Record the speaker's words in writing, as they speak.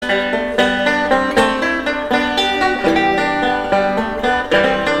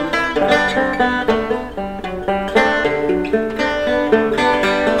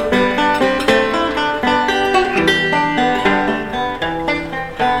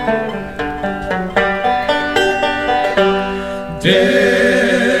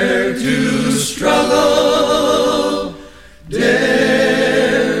Dare to struggle,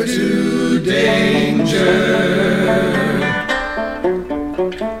 dare to danger,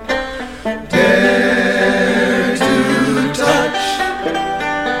 dare to touch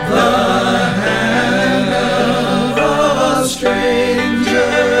the hand of a stranger.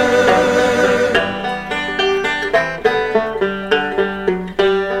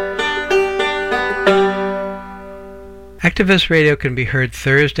 Activist Radio can be heard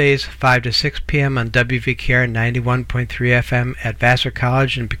Thursdays 5 to 6 p.m. on WVKR 91.3 FM at Vassar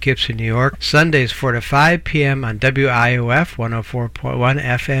College in Poughkeepsie, New York. Sundays 4 to 5 p.m. on WIOF 104.1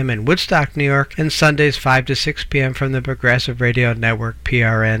 FM in Woodstock, New York. And Sundays 5 to 6 p.m. from the Progressive Radio Network,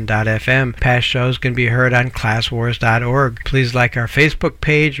 PRN.FM. Past shows can be heard on ClassWars.org. Please like our Facebook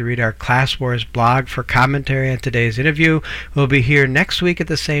page, read our Class Wars blog for commentary on today's interview. We'll be here next week at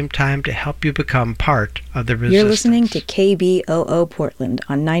the same time to help you become part of the resistance. You're listening to KBOO Portland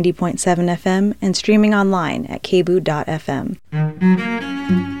on 90.7 FM and streaming online at kboo.fm.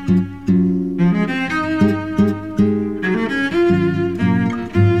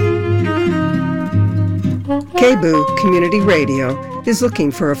 KBOO Community Radio is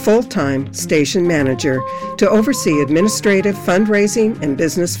looking for a full-time station manager to oversee administrative, fundraising, and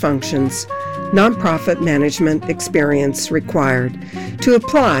business functions. Nonprofit management experience required. To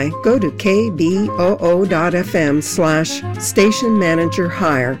apply, go to kboo.fm/station manager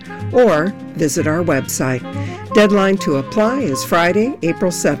hire or visit our website. Deadline to apply is Friday,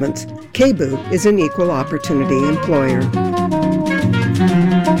 April 7th. KBOO is an equal opportunity employer.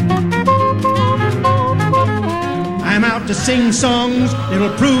 I'm out to sing songs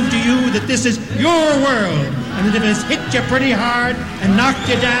that'll prove to you that this is your world, and that if it's hit you pretty hard and knocked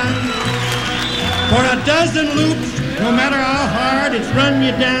you down, for a dozen loops, no matter how hard it's run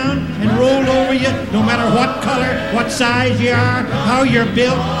you down and rolled over you, no matter what color, what size you are, how you're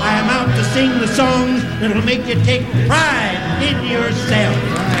built, I am out to sing the songs that'll make you take pride in yourself.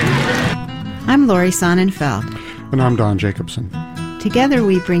 I'm Lori Sonnenfeld. And I'm Don Jacobson. Together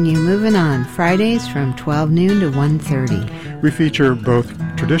we bring you Moving On, Fridays from 12 noon to 1:30. We feature both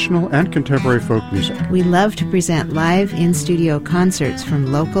traditional and contemporary folk music. We love to present live in-studio concerts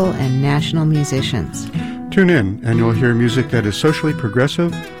from local and national musicians. Tune in and you'll hear music that is socially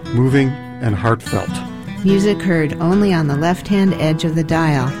progressive, moving, and heartfelt. Music heard only on the left-hand edge of the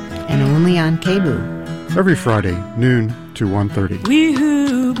dial and only on KBOO. Every Friday, noon to 1:30. We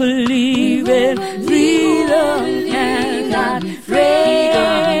who believe in freedom cannot rest.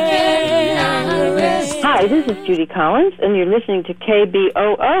 Hi, this is Judy Collins, and you're listening to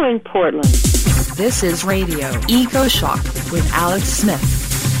KBOO in Portland. This is Radio Ecoshock with Alex Smith.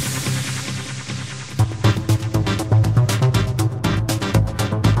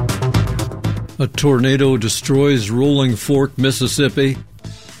 A tornado destroys Rolling Fork, Mississippi.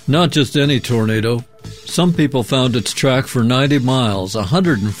 Not just any tornado. Some people found its track for 90 miles,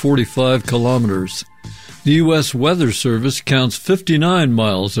 145 kilometers. The U.S. Weather Service counts 59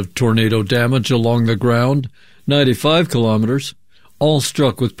 miles of tornado damage along the ground, 95 kilometers, all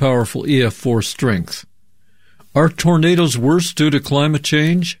struck with powerful EF4 strength. Are tornadoes worse due to climate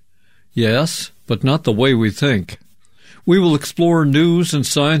change? Yes, but not the way we think. We will explore news and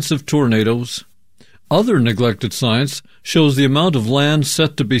science of tornadoes. Other neglected science shows the amount of land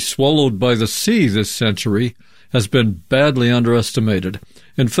set to be swallowed by the sea this century has been badly underestimated.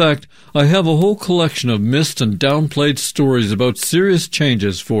 In fact, I have a whole collection of missed and downplayed stories about serious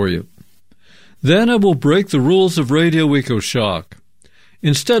changes for you. Then I will break the rules of Radio Ecoshock.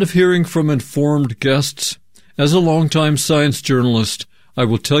 Instead of hearing from informed guests, as a longtime science journalist, I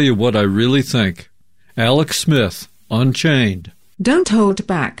will tell you what I really think. Alex Smith, Unchained. Don't hold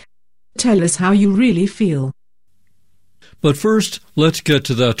back. Tell us how you really feel. But first, let's get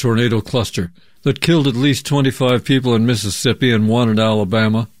to that tornado cluster that killed at least 25 people in Mississippi and one in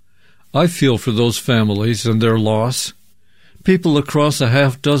Alabama. I feel for those families and their loss. People across a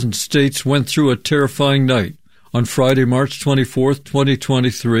half-dozen states went through a terrifying night on Friday, March 24th,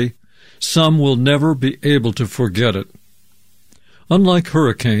 2023. Some will never be able to forget it. Unlike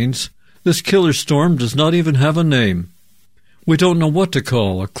hurricanes, this killer storm does not even have a name. We don't know what to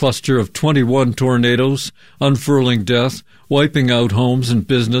call a cluster of 21 tornadoes, unfurling death, wiping out homes and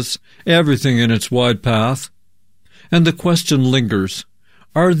business, everything in its wide path. And the question lingers,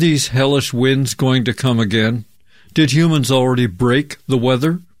 are these hellish winds going to come again? Did humans already break the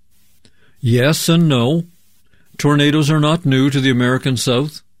weather? Yes and no. Tornadoes are not new to the American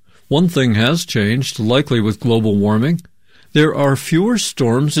South. One thing has changed, likely with global warming. There are fewer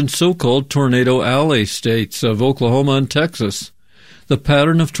storms in so-called Tornado Alley states of Oklahoma and Texas. The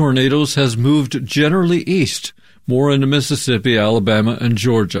pattern of tornadoes has moved generally east, more into Mississippi, Alabama, and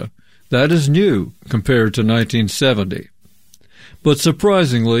Georgia. That is new compared to 1970. But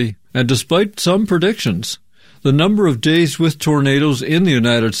surprisingly, and despite some predictions, the number of days with tornadoes in the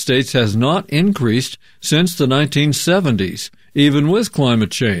United States has not increased since the 1970s, even with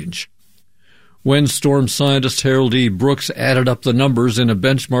climate change. Windstorm scientist Harold E. Brooks added up the numbers in a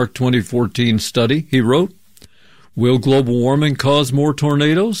benchmark 2014 study. He wrote, "Will global warming cause more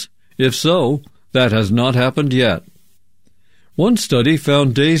tornadoes? If so, that has not happened yet." One study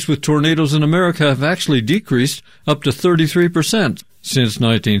found days with tornadoes in America have actually decreased up to 33% since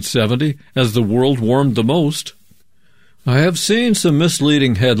 1970, as the world warmed the most. I have seen some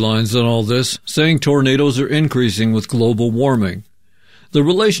misleading headlines on all this, saying tornadoes are increasing with global warming. The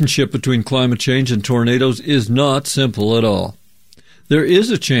relationship between climate change and tornadoes is not simple at all. There is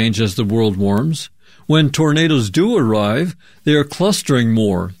a change as the world warms. When tornadoes do arrive, they are clustering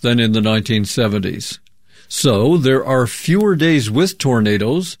more than in the 1970s. So there are fewer days with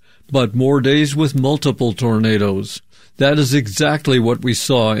tornadoes, but more days with multiple tornadoes. That is exactly what we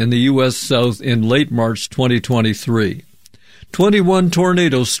saw in the U.S. South in late March 2023. 21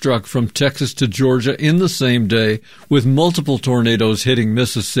 tornadoes struck from Texas to Georgia in the same day, with multiple tornadoes hitting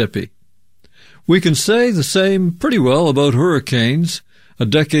Mississippi. We can say the same pretty well about hurricanes. A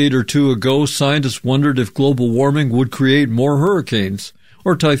decade or two ago, scientists wondered if global warming would create more hurricanes,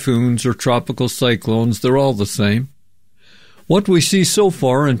 or typhoons, or tropical cyclones. They're all the same. What we see so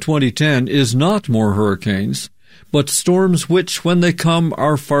far in 2010 is not more hurricanes, but storms which, when they come,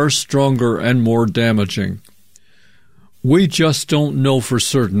 are far stronger and more damaging. We just don't know for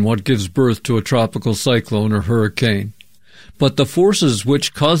certain what gives birth to a tropical cyclone or hurricane. But the forces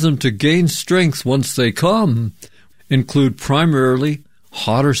which cause them to gain strength once they come include primarily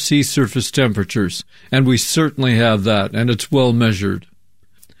hotter sea surface temperatures, and we certainly have that, and it's well measured.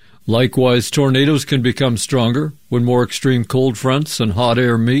 Likewise, tornadoes can become stronger when more extreme cold fronts and hot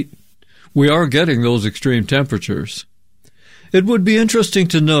air meet. We are getting those extreme temperatures. It would be interesting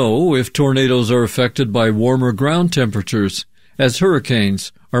to know if tornadoes are affected by warmer ground temperatures, as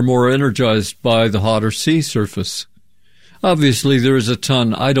hurricanes are more energized by the hotter sea surface. Obviously, there is a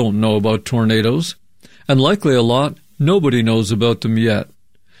ton I don't know about tornadoes, and likely a lot nobody knows about them yet.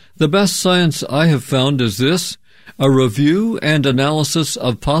 The best science I have found is this: a review and analysis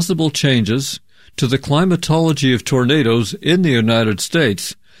of possible changes to the climatology of tornadoes in the United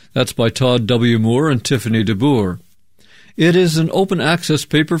States. That's by Todd W. Moore and Tiffany DeBoer. It is an open-access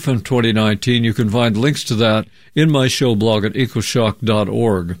paper from 2019. You can find links to that in my show blog at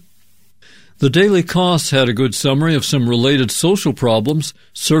ecoshock.org. The Daily Costs had a good summary of some related social problems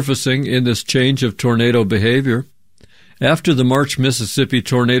surfacing in this change of tornado behavior. After the March, Mississippi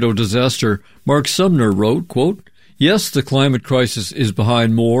tornado disaster, Mark Sumner wrote, quote, "Yes, the climate crisis is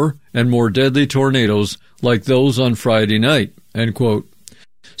behind more and more deadly tornadoes like those on Friday night," end quote.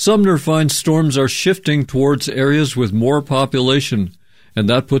 Sumner finds storms are shifting towards areas with more population, and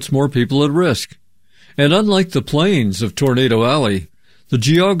that puts more people at risk. And unlike the plains of Tornado Alley, the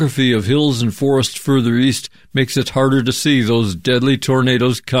geography of hills and forests further east makes it harder to see those deadly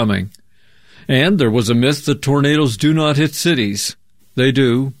tornadoes coming. And there was a myth that tornadoes do not hit cities. They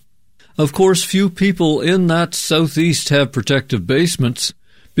do. Of course, few people in that southeast have protective basements.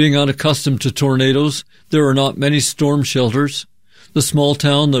 Being unaccustomed to tornadoes, there are not many storm shelters. The small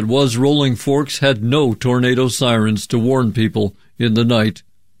town that was Rolling Forks had no tornado sirens to warn people in the night.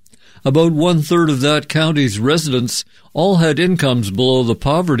 About 1/3 of that county's residents all had incomes below the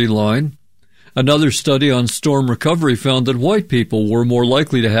poverty line. Another study on storm recovery found that white people were more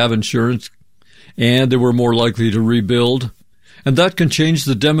likely to have insurance, and they were more likely to rebuild. And that can change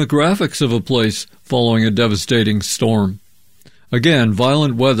the demographics of a place following a devastating storm. Again,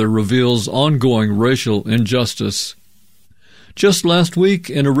 violent weather reveals ongoing racial injustice. Just last week,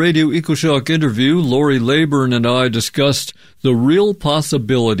 in a Radio Ecoshock interview, Lori Leyburn and I discussed the real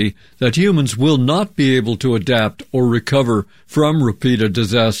possibility that humans will not be able to adapt or recover from repeated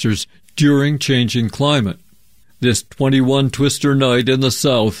disasters during changing climate. This 21-twister night in the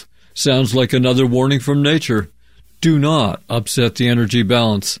South sounds like another warning from nature. Do not upset the energy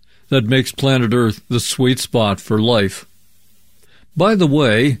balance that makes planet Earth the sweet spot for life. By the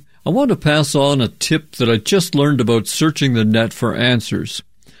way, I want to pass on a tip that I just learned about searching the net for answers.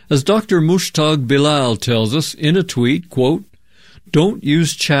 As Dr. Mushtaq Bilal tells us in a tweet, quote, "Don't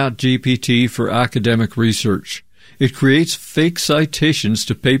use ChatGPT for academic research. It creates fake citations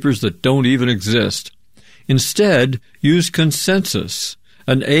to papers that don't even exist. Instead, use Consensus,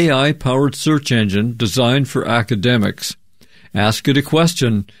 an AI-powered search engine designed for academics. Ask it a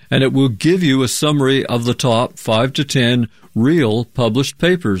question, and it will give you a summary of the top 5 to 10 real published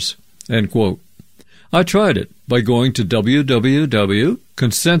papers," end quote. I tried it by going to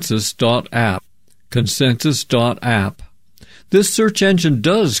www.consensus.app. Consensus.app. This search engine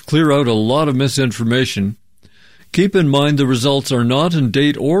does clear out a lot of misinformation. Keep in mind the results are not in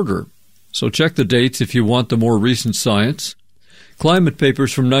date order, so check the dates if you want the more recent science. Climate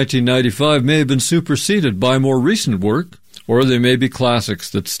papers from 1995 may have been superseded by more recent work, or they may be classics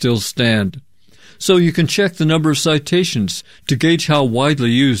that still stand. So you can check the number of citations to gauge how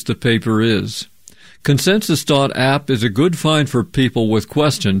widely used the paper is. Consensus.app is a good find for people with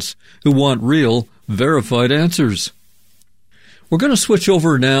questions who want real, verified answers. We're going to switch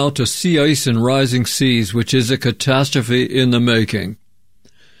over now to sea ice and rising seas, which is a catastrophe in the making.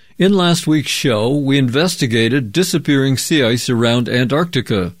 In last week's show, we investigated disappearing sea ice around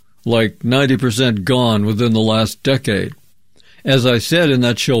Antarctica, like 90% gone within the last decade. As I said in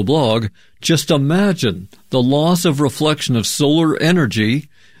that show blog, just imagine the loss of reflection of solar energy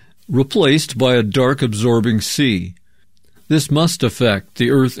replaced by a dark absorbing sea. This must affect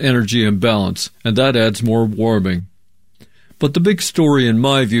the Earth energy imbalance, and that adds more warming. But the big story in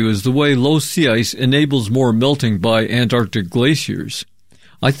my view is the way low sea ice enables more melting by Antarctic glaciers.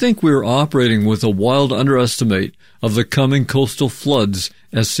 I think we're operating with a wild underestimate of the coming coastal floods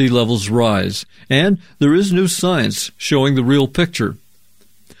as sea levels rise, and there is new science showing the real picture.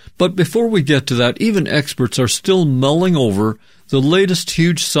 But before we get to that, even experts are still mulling over the latest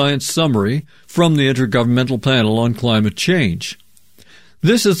huge science summary from the Intergovernmental Panel on Climate Change.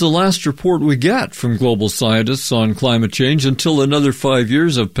 This is the last report we get from global scientists on climate change until another 5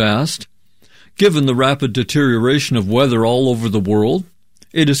 years have passed. Given the rapid deterioration of weather all over the world,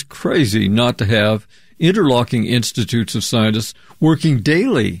 it is crazy not to have interlocking institutes of scientists working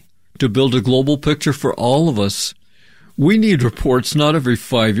daily to build a global picture for all of us. We need reports not every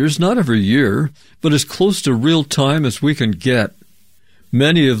 5 years, not every year, but as close to real time as we can get.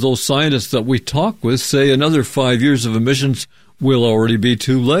 Many of those scientists that we talk with say another 5 years of emissions will already be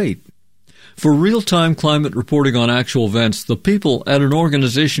too late. For real-time climate reporting on actual events, the people at an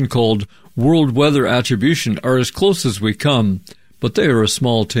organization called World Weather Attribution are as close as we come, but they are a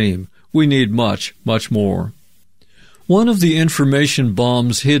small team. We need much, much more. One of the information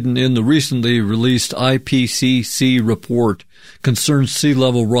bombs hidden in the recently released IPCC report concerns sea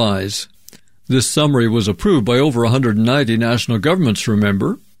level rise. This summary was approved by over 190 national governments,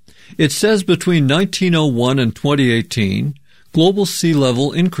 remember? It says between 1901 and 2018, global sea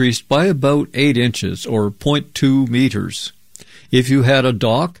level increased by about 8 inches, or 0.2 meters. If you had a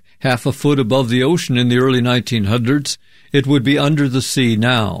dock half a foot above the ocean in the early 1900s, it would be under the sea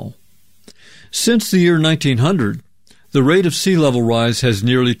now. Since the year 1900, the rate of sea level rise has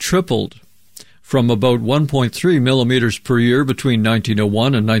nearly tripled, from about 1.3 millimeters per year between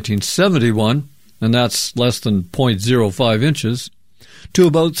 1901 and 1971, and that's less than 0.05 inches, to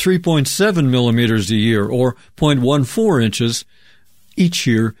about 3.7 millimeters a year, or 0.14 inches, each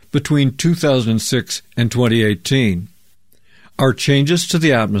year between 2006 and 2018. Our changes to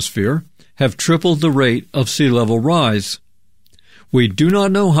the atmosphere have tripled the rate of sea level rise. We do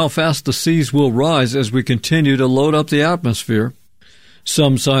not know how fast the seas will rise as we continue to load up the atmosphere.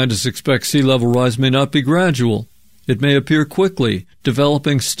 Some scientists expect sea level rise may not be gradual. It may appear quickly,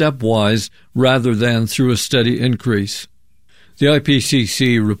 developing stepwise rather than through a steady increase. The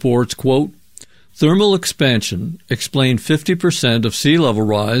IPCC reports, quote, thermal expansion explained 50% of sea level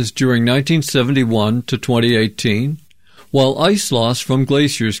rise during 1971 to 2018, while ice loss from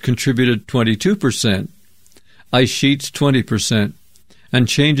glaciers contributed 22%, ice sheets 20%, and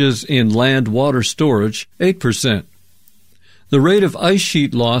changes in land water storage 8%. The rate of ice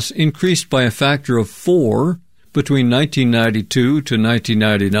sheet loss increased by a factor of 4 between 1992 to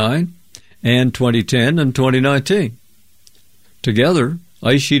 1999 and 2010 and 2019. Together,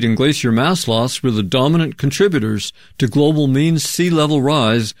 ice sheet and glacier mass loss were the dominant contributors to global mean sea level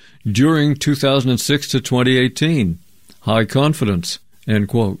rise during 2006 to 2018. High confidence, end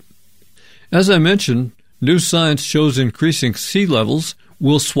quote. As I mentioned, new science shows increasing sea levels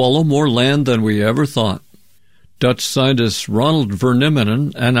will swallow more land than we ever thought. Dutch scientists Ronald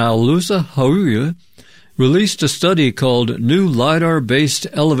Vernimmenen and Alusa Hauye released a study called New LiDAR-Based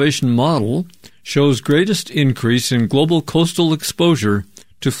Elevation Model shows greatest increase in global coastal exposure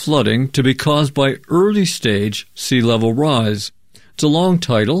to flooding to be caused by early-stage sea level rise. It's a long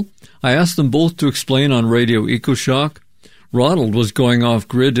title. I asked them both to explain on Radio Ecoshock. Ronald was going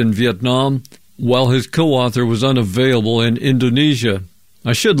off-grid in Vietnam, while his co-author was unavailable in Indonesia.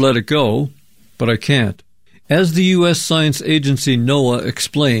 I should let it go, but I can't. As the U.S. science agency NOAA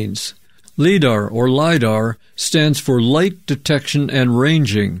explains, LIDAR or LIDAR stands for Light Detection and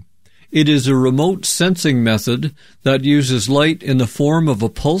Ranging. It is a remote sensing method that uses light in the form of a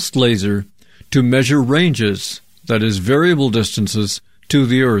pulsed laser to measure ranges, that is, variable distances, to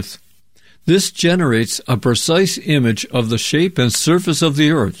the Earth. This generates a precise image of the shape and surface of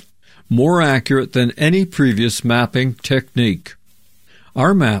the Earth, more accurate than any previous mapping technique.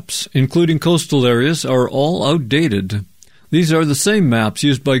 Our maps, including coastal areas, are all outdated. These are the same maps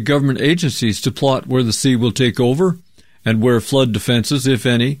used by government agencies to plot where the sea will take over and where flood defenses, if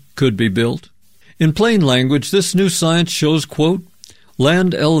any, could be built. In plain language, this new science shows, quote,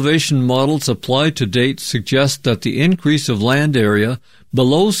 land elevation models applied to date suggest that the increase of land area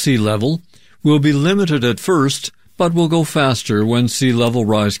below sea level will be limited at first, but will go faster when sea level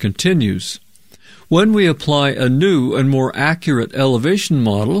rise continues. When we apply a new and more accurate elevation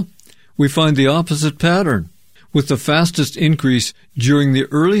model, we find the opposite pattern, with the fastest increase during the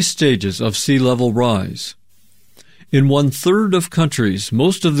early stages of sea level rise. In 1/3 of countries,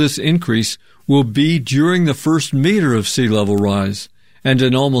 most of this increase will be during the first meter of sea level rise, and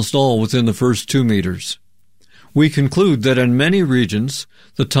in almost all within the first 2 meters. We conclude that in many regions,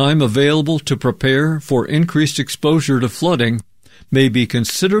 the time available to prepare for increased exposure to flooding may be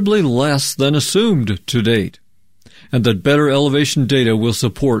considerably less than assumed to date, and that better elevation data will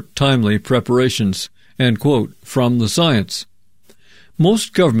support timely preparations, end quote, from the science.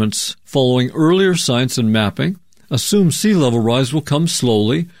 Most governments, following earlier science and mapping, assume sea level rise will come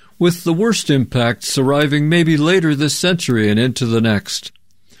slowly, with the worst impacts arriving maybe later this century and into the next.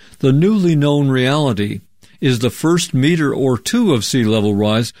 The newly known reality is the first meter or two of sea level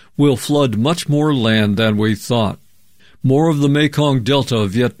rise will flood much more land than we thought. More of the Mekong Delta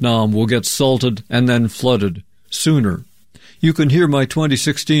of Vietnam will get salted and then flooded sooner. You can hear my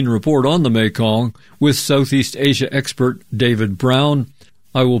 2016 report on the Mekong with Southeast Asia expert David Brown.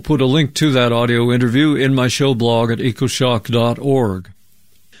 I will put a link to that audio interview in my show blog at ecoshock.org.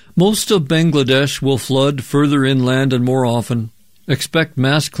 Most of Bangladesh will flood further inland and more often. Expect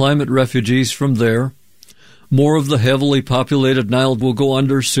mass climate refugees from there. More of the heavily populated Nile will go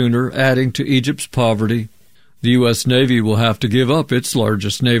under sooner, adding to Egypt's poverty. The U.S. Navy will have to give up its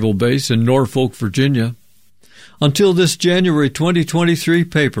largest naval base in Norfolk, Virginia. Until this January 2023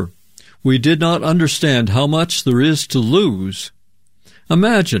 paper, we did not understand how much there is to lose.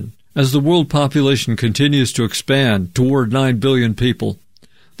 Imagine, as the world population continues to expand toward 9 billion people,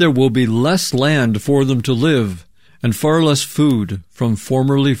 there will be less land for them to live and far less food from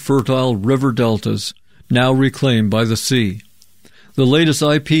formerly fertile river deltas now reclaimed by the sea. The latest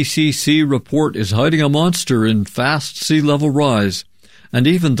IPCC report is hiding a monster in fast sea level rise, and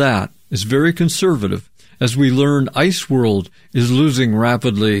even that is very conservative as we learn ice world is losing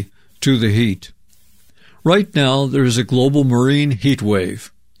rapidly to the heat. Right now, there is a global marine heat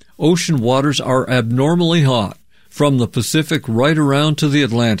wave. Ocean waters are abnormally hot, from the Pacific right around to the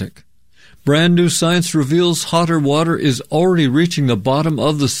Atlantic. Brand new science reveals hotter water is already reaching the bottom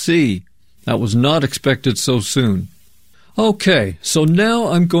of the sea. That was not expected so soon. Okay, so now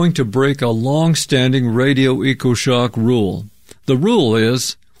I'm going to break a long-standing Radio Ecoshock rule. The rule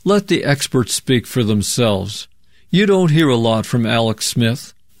is, let the experts speak for themselves. You don't hear a lot from Alex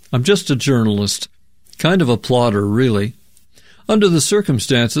Smith. I'm just a journalist. Kind of a plotter, really. Under the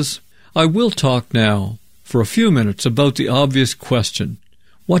circumstances, I will talk now, for a few minutes, about the obvious question.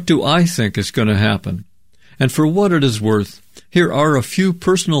 What do I think is going to happen? And for what it is worth, here are a few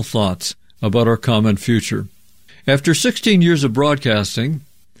personal thoughts about our common future. After 16 years of broadcasting,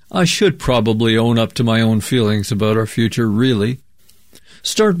 I should probably own up to my own feelings about our future, really.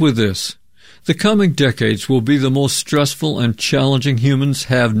 Start with this. The coming decades will be the most stressful and challenging humans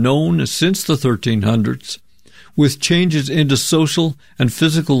have known since the 1300s, with changes into social and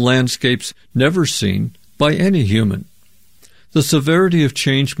physical landscapes never seen by any human. The severity of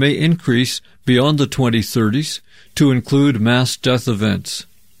change may increase beyond the 2030s to include mass death events.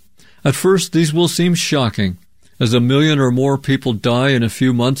 At first, these will seem shocking, as 1 million or more people die in a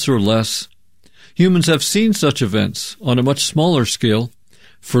few months or less. Humans have seen such events on a much smaller scale,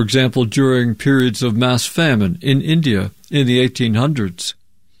 for example, during periods of mass famine in India in the 1800s.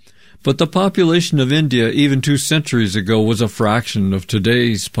 But the population of India even 2 centuries ago was a fraction of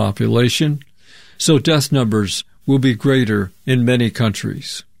today's population, so death numbers will be greater in many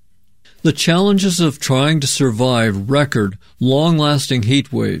countries. The challenges of trying to survive record, long-lasting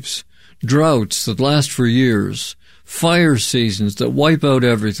heat waves, droughts that last for years, fire seasons that wipe out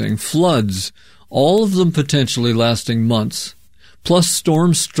everything, floods, all of them potentially lasting months, plus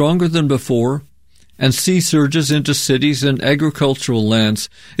storms stronger than before, and sea surges into cities and agricultural lands,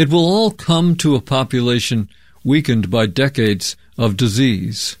 it will all come to a population weakened by decades of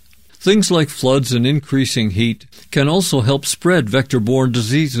disease. Things like floods and increasing heat can also help spread vector-borne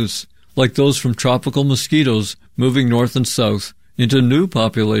diseases, like those from tropical mosquitoes moving north and south into new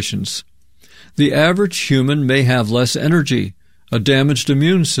populations. The average human may have less energy, a damaged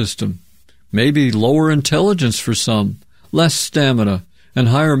immune system, maybe lower intelligence for some, less stamina, and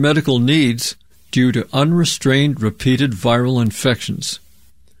higher medical needs due to unrestrained repeated viral infections.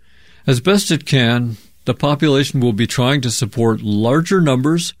 As best it can, the population will be trying to support larger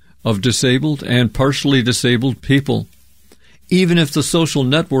numbers of disabled and partially disabled people. Even if the social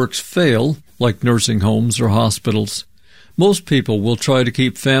networks fail, like nursing homes or hospitals, most people will try to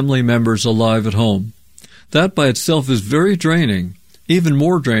keep family members alive at home. That by itself is very draining, even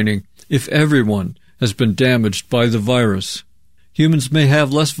more draining if everyone has been damaged by the virus. Humans may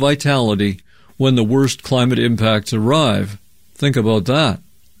have less vitality when the worst climate impacts arrive. Think about that.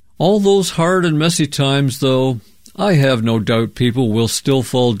 All those hard and messy times, though, I have no doubt people will still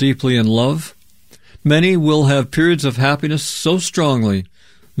fall deeply in love. Many will have periods of happiness so strongly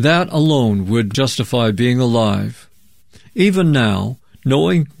that alone would justify being alive. Even now,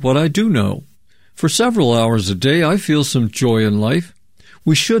 knowing what I do know, for several hours a day I feel some joy in life.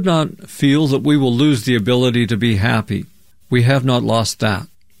 We should not feel that we will lose the ability to be happy. We have not lost that.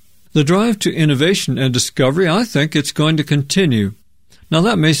 The drive to innovation and discovery, I think it's going to continue. Now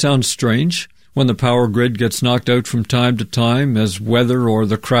that may sound strange when the power grid gets knocked out from time to time as weather or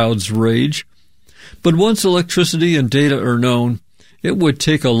the crowds rage. But once electricity and data are known, it would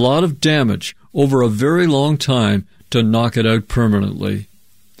take a lot of damage over a very long time to knock it out permanently.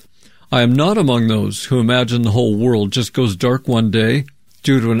 I am not among those who imagine the whole world just goes dark one day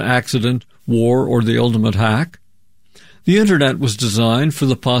due to an accident, war, or the ultimate hack. The Internet was designed for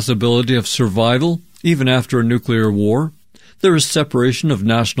the possibility of survival even after a nuclear war. There is separation of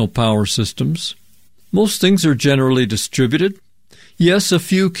national power systems. Most things are generally distributed. Yes, a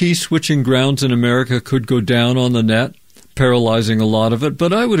few key switching grounds in America could go down on the net, paralyzing a lot of it,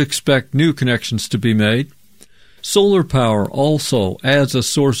 but I would expect new connections to be made. Solar power also adds a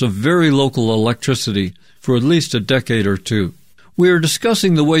source of very local electricity for at least a decade or two. We are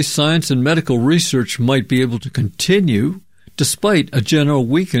discussing the way science and medical research might be able to continue despite a general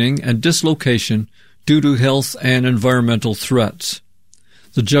weakening and dislocation due to health and environmental threats.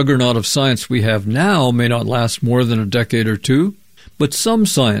 The juggernaut of science we have now may not last more than a decade or two, but some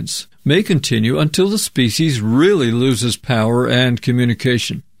science may continue until the species really loses power and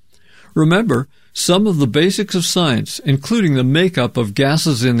communication. Remember, some of the basics of science, including the makeup of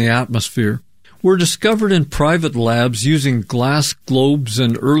gases in the atmosphere, were discovered in private labs using glass globes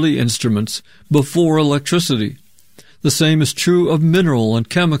and early instruments before electricity. The same is true of mineral and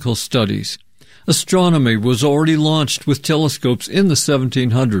chemical studies. Astronomy was already launched with telescopes in the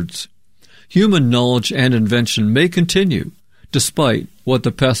 1700s. Human knowledge and invention may continue, despite what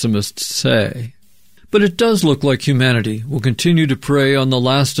the pessimists say. But it does look like humanity will continue to prey on the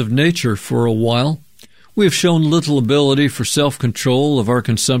last of nature for a while. We have shown little ability for self-control of our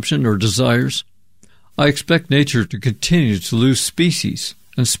consumption or desires. I expect nature to continue to lose species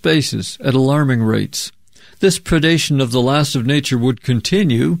and spaces at alarming rates. This predation of the last of nature would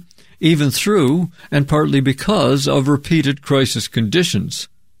continue, even through and partly because of repeated crisis conditions.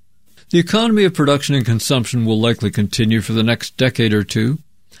 The economy of production and consumption will likely continue for the next decade or two,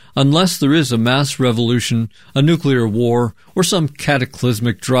 unless there is a mass revolution, a nuclear war, or some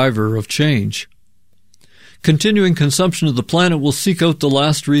cataclysmic driver of change. Continuing consumption of the planet will seek out the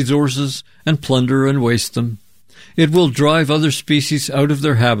last resources and plunder and waste them. It will drive other species out of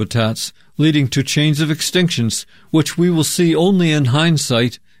their habitats, leading to chains of extinctions, which we will see only in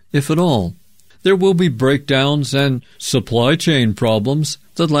hindsight, if at all. There will be breakdowns and supply chain problems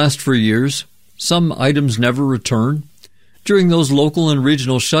that last for years. Some items never return. During those local and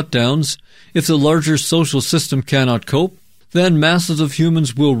regional shutdowns, if the larger social system cannot cope, then masses of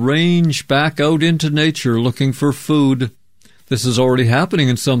humans will range back out into nature looking for food. This is already happening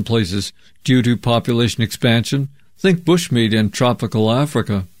in some places due to population expansion. Think bushmeat in tropical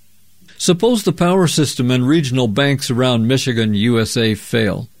Africa. Suppose the power system and regional banks around Michigan, USA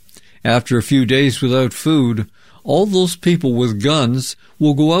fail. After a few days without food, all those people with guns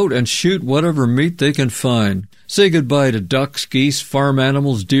will go out and shoot whatever meat they can find. Say goodbye to ducks, geese, farm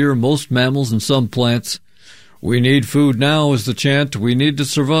animals, deer, most mammals, and some plants. We need food now is the chant we need to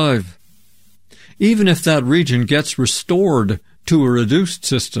survive. Even if that region gets restored to a reduced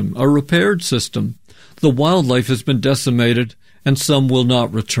system, a repaired system, the wildlife has been decimated and some will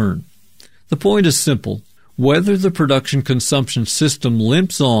not return. The point is simple. Whether the production-consumption system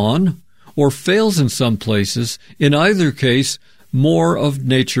limps on or fails in some places, in either case, more of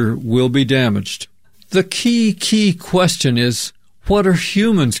nature will be damaged. The key question is, what are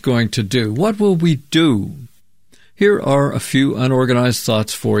humans going to do? What will we do? Here are a few unorganized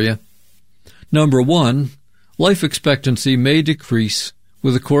thoughts for you. Number 1, life expectancy may decrease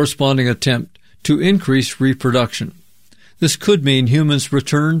with a corresponding attempt to increase reproduction. This could mean humans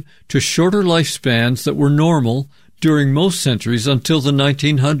return to shorter lifespans that were normal during most centuries until the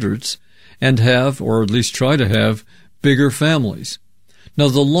 1900s and have, or at least try to have, bigger families. Now,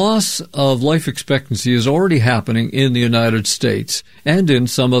 the loss of life expectancy is already happening in the United States and in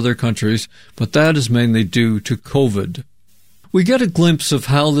some other countries, but that is mainly due to COVID. We get a glimpse of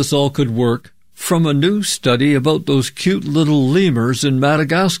how this all could work from a new study about those cute little lemurs in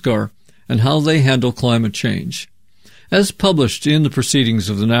Madagascar and how they handle climate change. As published in the Proceedings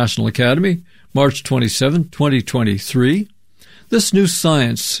of the National Academy, March 27, 2023, this new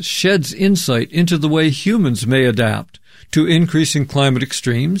science sheds insight into the way humans may adapt to increasing climate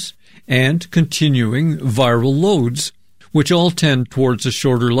extremes and continuing viral loads, which all tend towards a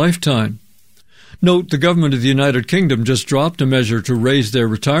shorter lifetime. Note, the government of the United Kingdom just dropped a measure to raise their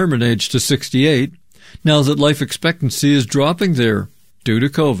retirement age to 68, now that life expectancy is dropping there due to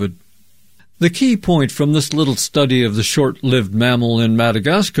COVID. The key point from this little study of the short-lived mammal in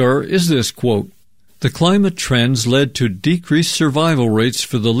Madagascar is this, quote, "The climate trends led to decreased survival rates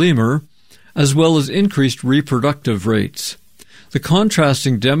for the lemur, as well as increased reproductive rates. The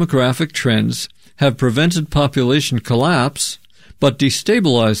contrasting demographic trends have prevented population collapse, but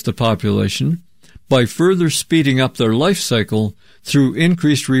destabilized the population by further speeding up their life cycle through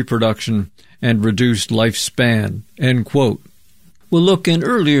increased reproduction and reduced lifespan." End quote. Well, look, in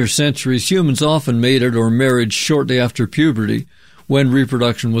earlier centuries, humans often mated or married shortly after puberty when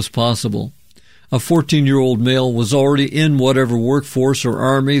reproduction was possible. A 14-year-old male was already in whatever workforce or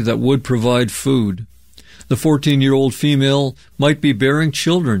army that would provide food. The 14-year-old female might be bearing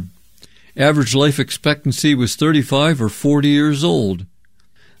children. Average life expectancy was 35 or 40 years old.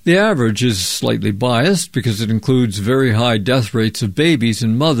 The average is slightly biased because it includes very high death rates of babies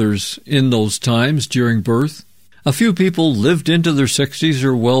and mothers in those times during birth. A few people lived into their 60s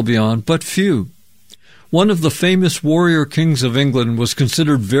or well beyond, but few. One of the famous warrior kings of England was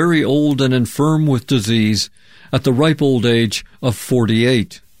considered very old and infirm with disease at the ripe old age of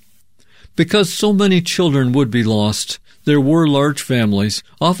 48. Because so many children would be lost, there were large families,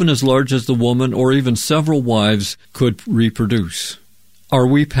 often as large as the woman or even several wives could reproduce. Are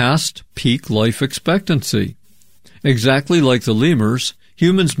we past peak life expectancy? Exactly like the lemurs,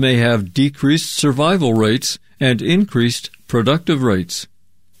 humans may have decreased survival rates and increased productive rates.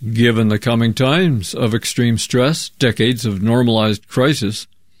 Given the coming times of extreme stress, decades of normalized crisis,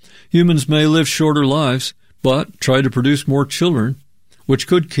 humans may live shorter lives, but try to produce more children, which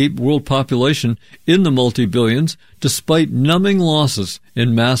could keep world population in the multi-billions despite numbing losses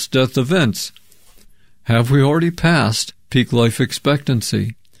in mass death events. Have we already passed peak life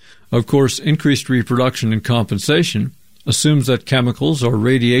expectancy? Of course, increased reproduction and compensation assumes that chemicals or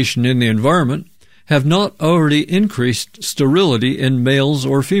radiation in the environment have not already increased sterility in males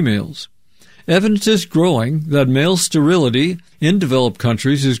or females. Evidence is growing that male sterility in developed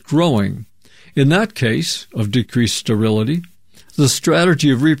countries is growing. In that case of decreased sterility, the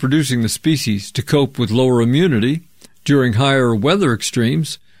strategy of reproducing the species to cope with lower immunity during higher weather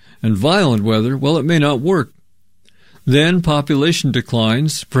extremes and violent weather, well, it may not work. Then population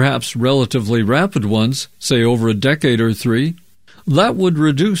declines, perhaps relatively rapid ones, say over a decade or three, that would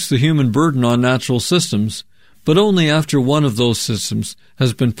reduce the human burden on natural systems, but only after one of those systems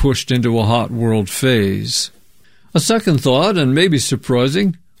has been pushed into a hot world phase. A second thought, and maybe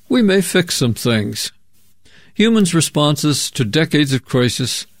surprising, we may fix some things. Humans' responses to decades of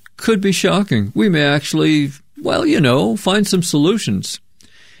crisis could be shocking. We may actually, find some solutions.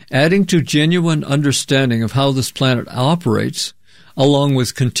 Adding to genuine understanding of how this planet operates, along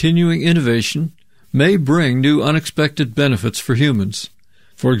with continuing innovation, may bring new unexpected benefits for humans.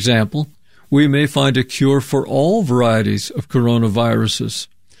 For example, we may find a cure for all varieties of coronaviruses,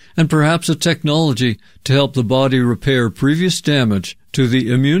 and perhaps a technology to help the body repair previous damage to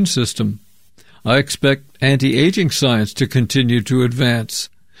the immune system. I expect anti-aging science to continue to advance.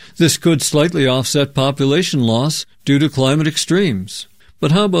 This could slightly offset population loss due to climate extremes.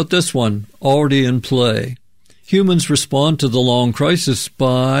 But how about this one, already in play? Humans respond to the long crisis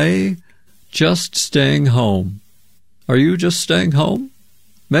by just staying home. Are you just staying home?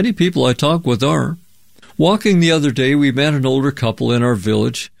 Many people I talk with are. Walking the other day, we met an older couple in our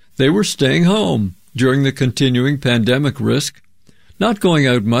village. They were staying home during the continuing pandemic risk, not going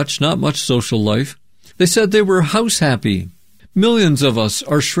out much, not much social life. They said they were house happy. Millions of us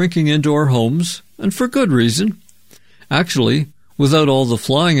are shrinking into our homes, and for good reason. Actually, without all the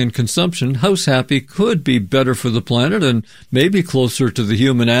flying and consumption, house happy could be better for the planet and maybe closer to the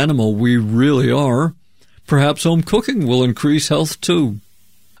human animal we really are. Perhaps home cooking will increase health too.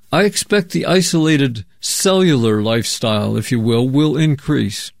 I expect the isolated cellular lifestyle, if you will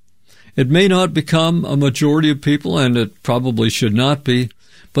increase. It may not become a majority of people, and it probably should not be,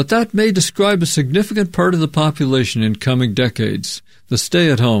 but that may describe a significant part of the population in coming decades, the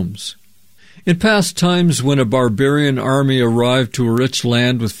stay-at-homes. In past times, when a barbarian army arrived to a rich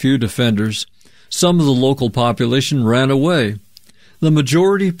land with few defenders, some of the local population ran away. The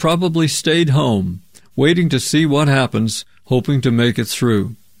majority probably stayed home, waiting to see what happens, hoping to make it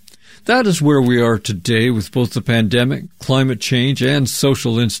through. That is where we are today with both the pandemic, climate change, and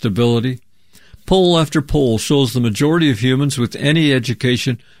social instability. Poll after poll shows the majority of humans with any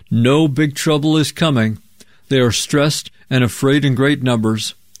education know big trouble is coming. They are stressed and afraid in great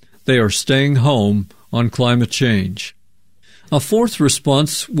numbers. They are staying home on climate change. A fourth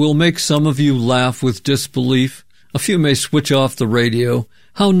response will make some of you laugh with disbelief. A few may switch off the radio.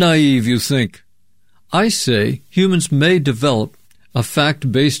 How naive you think. I say humans may develop a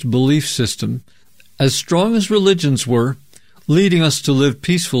fact-based belief system as strong as religions were, leading us to live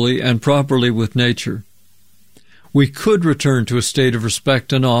peacefully and properly with nature. We could return to a state of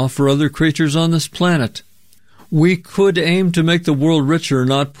respect and awe for other creatures on this planet. We could aim to make the world richer,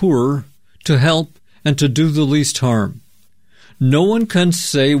 not poorer, to help and to do the least harm. No one can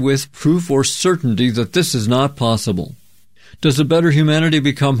say with proof or certainty that this is not possible. Does a better humanity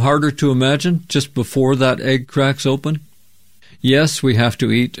become harder to imagine just before that egg cracks open? Yes, we have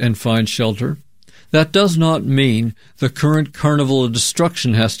to eat and find shelter. That does not mean the current carnival of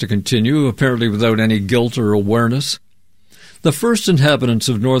destruction has to continue, apparently without any guilt or awareness. The first inhabitants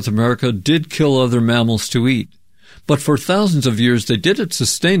of North America did kill other mammals to eat, but for thousands of years they did it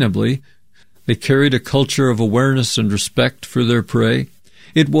sustainably. They carried a culture of awareness and respect for their prey.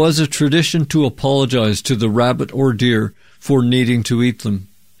 It was a tradition to apologize to the rabbit or deer for needing to eat them.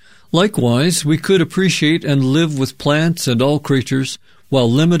 Likewise, we could appreciate and live with plants and all creatures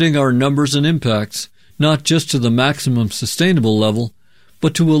while limiting our numbers and impacts, not just to the maximum sustainable level,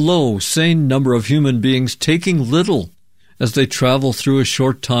 but to a low, sane number of human beings taking little as they travel through a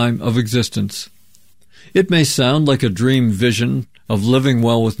short time of existence. It may sound like a dream vision of living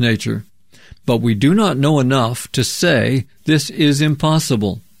well with nature, but we do not know enough to say this is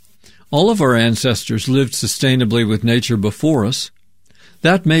impossible. All of our ancestors lived sustainably with nature before us.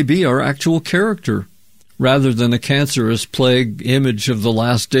 That may be our actual character, rather than the cancerous plague image of the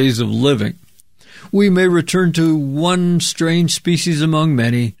last days of living. We may return to one strange species among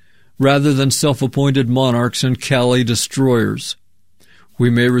many, rather than self-appointed monarchs and Cali destroyers.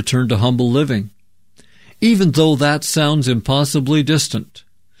 We may return to humble living. Even though that sounds impossibly distant,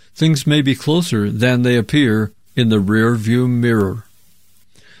 things may be closer than they appear in the rear-view mirror.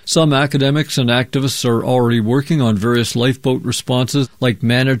 Some academics and activists are already working on various lifeboat responses like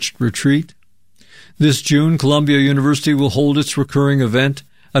managed retreat. This June, Columbia University will hold its recurring event,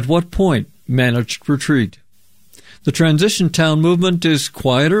 At What Point? Managed Retreat. The Transition Town movement is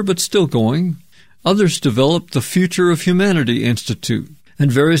quieter but still going. Others developed the Future of Humanity Institute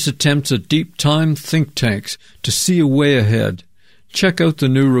and various attempts at deep-time think tanks to see a way ahead. Check out the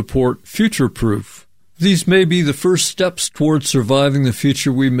new report, Future Proof. These may be the first steps towards surviving the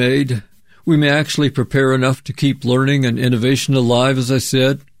future we made. We may actually prepare enough to keep learning and innovation alive, as I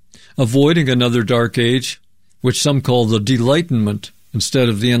said, avoiding another dark age, which some call the Delightenment instead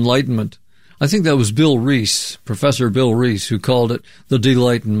of the Enlightenment. I think that was Bill Reese, Professor Bill Reese, who called it the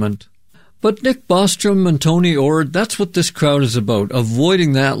Delightenment. But Nick Bostrom and Tony Ord, that's what this crowd is about,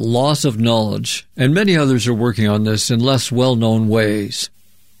 avoiding that loss of knowledge, and many others are working on this in less well-known ways.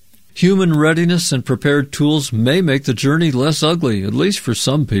 Human readiness and prepared tools may make the journey less ugly, at least for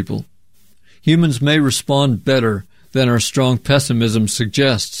some people. Humans may respond better than our strong pessimism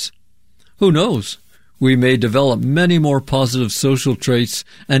suggests. Who knows? We may develop many more positive social traits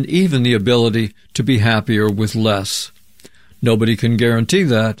and even the ability to be happier with less. Nobody can guarantee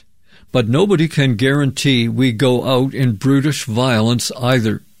that, but nobody can guarantee we go out in brutish violence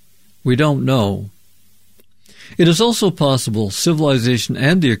either. We don't know. It is also possible civilization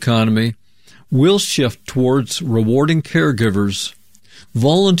and the economy will shift towards rewarding caregivers.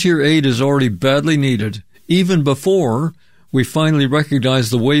 Volunteer aid is already badly needed, even before we finally recognize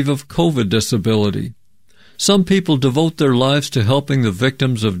the wave of COVID disability. Some people devote their lives to helping the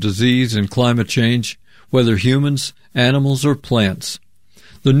victims of disease and climate change, whether humans, animals, or plants.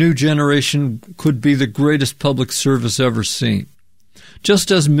 The new generation could be the greatest public service ever seen.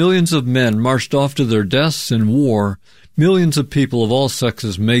 Just as millions of men marched off to their deaths in war, millions of people of all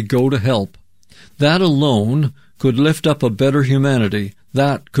sexes may go to help. That alone could lift up a better humanity.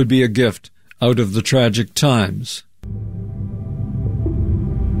 That could be a gift out of the tragic times.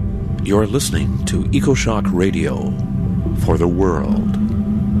 You're listening to Ecoshock Radio for the world.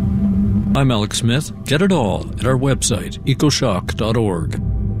 I'm Alex Smith. Get it all at our website, ecoshock.org.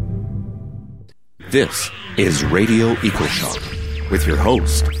 This is Radio Ecoshock with your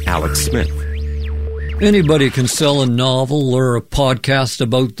host, Alex Smith. Anybody can sell a novel or a podcast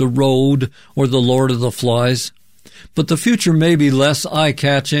about the road or the Lord of the Flies, but the future may be less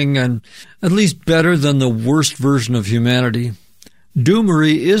eye-catching and at least better than the worst version of humanity.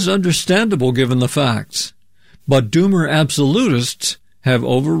 Doomery is understandable given the facts, but doomer absolutists have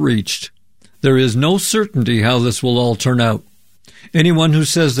overreached. There is no certainty how this will all turn out. Anyone who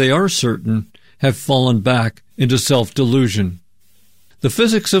says they are certain have fallen back into self-delusion. The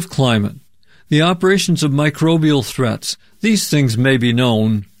physics of climate, the operations of microbial threats, these things may be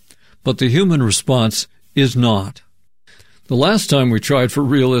known, but the human response is not. The last time we tried for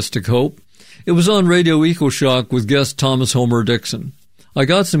realistic hope, it was on Radio Ecoshock with guest Thomas Homer Dixon. I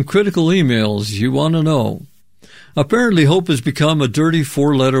got some critical emails you want to know. Apparently hope has become a dirty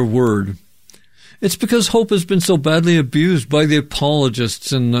four-letter word. It's because hope has been so badly abused by the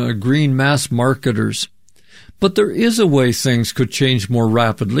apologists and the green mass marketers. But there is a way things could change more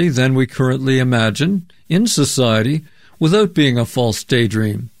rapidly than we currently imagine in society without being a false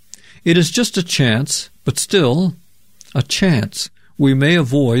daydream. It is just a chance, but still a chance. We may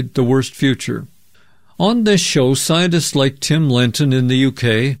avoid the worst future. On this show, scientists like Tim Lenton in the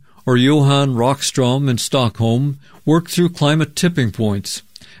UK or Johan Rockström in Stockholm work through climate tipping points.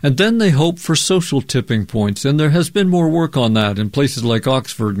 And then they hope for social tipping points, and there has been more work on that in places like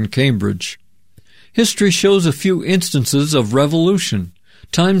Oxford and Cambridge. History shows a few instances of revolution,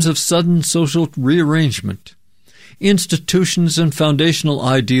 times of sudden social rearrangement. Institutions and foundational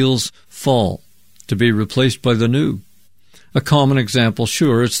ideals fall, to be replaced by the new. A common example,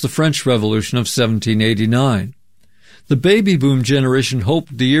 sure, it's the French Revolution of 1789. The baby boom generation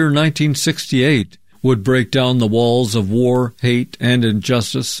hoped the year 1968 would break down the walls of war, hate, and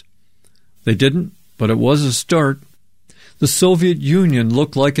injustice. They didn't, but it was a start. The Soviet Union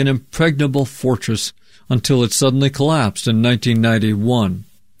looked like an impregnable fortress until it suddenly collapsed in 1991.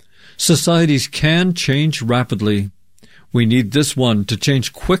 Societies can change rapidly. We need this one to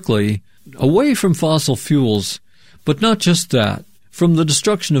change quickly, away from fossil fuels, but not just that, from the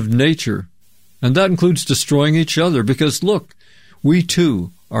destruction of nature. And that includes destroying each other, because look, we too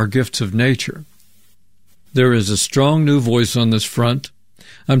are gifts of nature. There is a strong new voice on this front.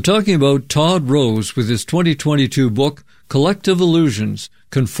 I'm talking about Todd Rose with his 2022 book, Collective Illusions,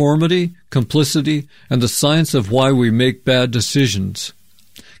 Conformity, Complicity, and the Science of Why We Make Bad Decisions.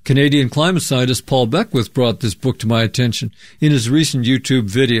 Canadian climate scientist Paul Beckwith brought this book to my attention in his recent YouTube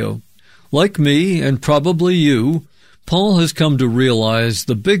video. Like me, and probably you, Paul has come to realize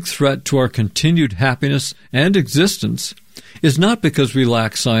the big threat to our continued happiness and existence is not because we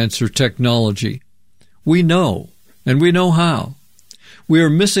lack science or technology. We know, and we know how. We are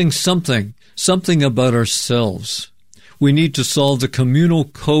missing something about ourselves. We need to solve the communal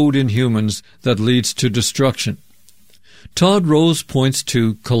code in humans that leads to destruction. Todd Rose points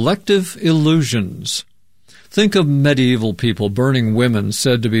to collective illusions. Think of medieval people burning women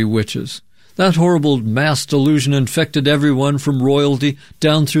said to be witches. That horrible mass delusion infected everyone from royalty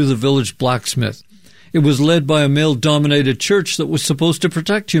down through the village blacksmith. It was led by a male-dominated church that was supposed to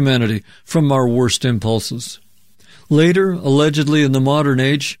protect humanity from our worst impulses. Later, allegedly in the modern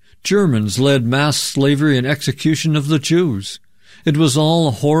age, Germans led mass slavery and execution of the Jews. It was all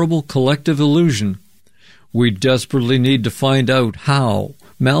a horrible collective illusion. We desperately need to find out how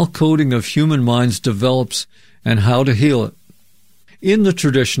malcoding of human minds develops and how to heal it. In the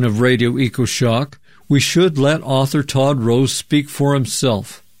tradition of Radio Ecoshock, we should let author Todd Rose speak for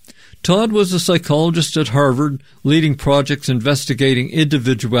himself. Todd was a psychologist at Harvard, leading projects investigating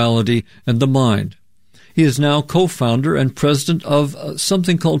individuality and the mind. He is now co-founder and president of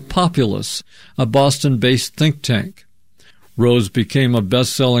something called Populous, a Boston-based think tank. Rose became a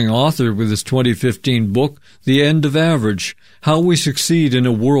best-selling author with his 2015 book, The End of Average, How We Succeed in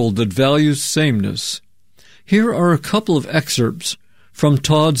a World That Values Sameness. Here are a couple of excerpts from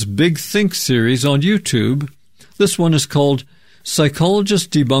Todd's Big Think series on YouTube. This one is called Psychologist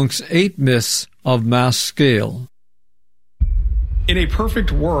Debunks 8 Myths of Mass Scale. In a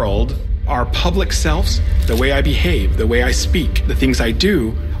perfect world, our public selves, the way I behave, the way I speak, the things I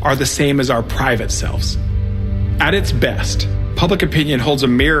do, are the same as our private selves. At its best, public opinion holds a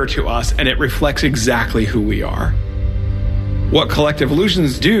mirror to us and it reflects exactly who we are. What collective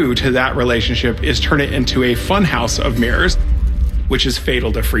illusions do to that relationship is turn it into a funhouse of mirrors, which is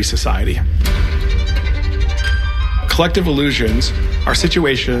fatal to free society. Collective illusions are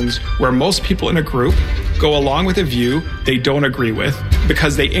situations where most people in a group go along with a view they don't agree with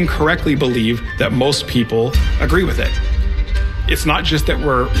because they incorrectly believe that most people agree with it. It's not just that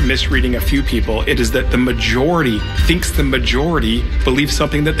we're misreading a few people, it is that the majority thinks the majority believes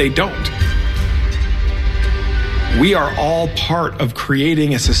something that they don't. We are all part of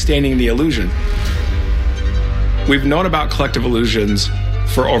creating and sustaining the illusion. We've known about collective illusions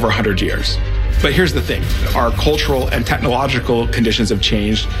for over 100 years. But here's the thing. Our cultural and technological conditions have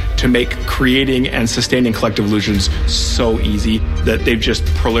changed to make creating and sustaining collective illusions so easy that they've just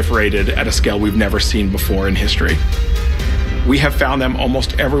proliferated at a scale we've never seen before in history. We have found them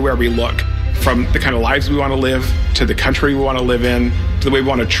almost everywhere we look, from the kind of lives we want to live, to the country we want to live in, to the way we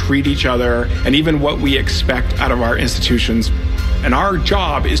want to treat each other, and even what we expect out of our institutions. And our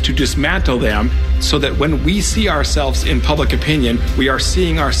job is to dismantle them so that when we see ourselves in public opinion, we are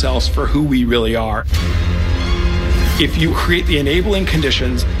seeing ourselves for who we really are. If you create the enabling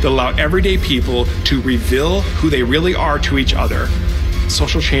conditions that allow everyday people to reveal who they really are to each other,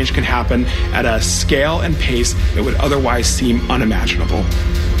 social change can happen at a scale and pace that would otherwise seem unimaginable.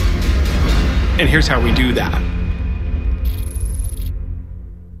 And here's how we do that.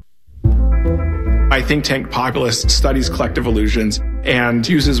 My think tank Populist studies collective illusions and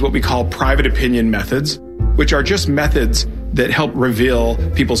uses what we call private opinion methods, which are just methods that help reveal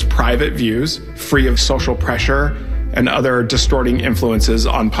people's private views, free of social pressure and other distorting influences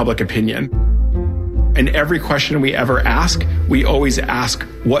on public opinion. And every question we ever ask, we always ask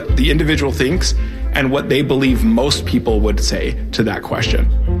what the individual thinks and what they believe most people would say to that question.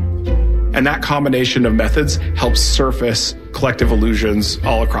 And that combination of methods helps surface collective illusions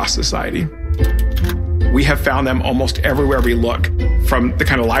all across society. We have found them almost everywhere we look, from the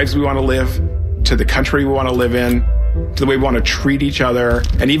kind of lives we want to live, to the country we want to live in, to the way we want to treat each other,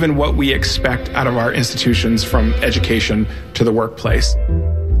 and even what we expect out of our institutions, from education to the workplace.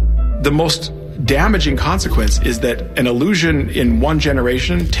 The most damaging consequence is that an illusion in one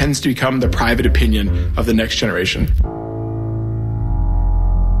generation tends to become the private opinion of the next generation.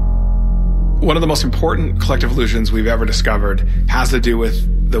 One of the most important collective illusions we've ever discovered has to do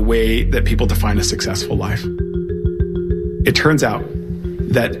with the way that people define a successful life. It turns out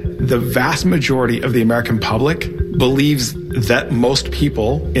that the vast majority of the American public believes that most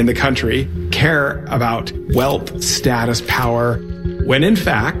people in the country care about wealth, status, power, when in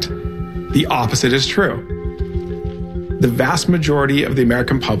fact, the opposite is true. The vast majority of the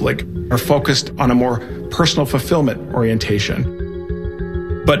American public are focused on a more personal fulfillment orientation.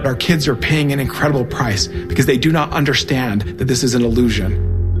 But our kids are paying an incredible price because they do not understand that this is an illusion.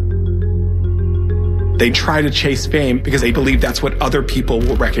 They try to chase fame because they believe that's what other people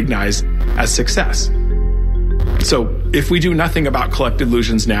will recognize as success. So if we do nothing about collective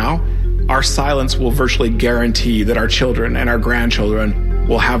illusions now, our silence will virtually guarantee that our children and our grandchildren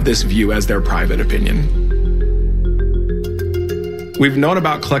will have this view as their private opinion. We've known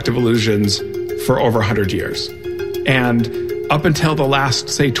about collective illusions for over 100 years. And up until the last,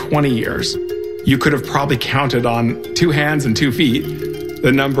 say, 20 years, you could have probably counted on 2 hands and 2 feet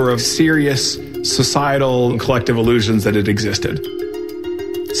the number of serious societal and collective illusions that had existed.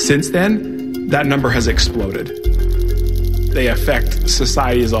 Since then, that number has exploded. They affect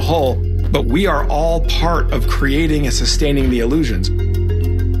society as a whole, but we are all part of creating and sustaining the illusions.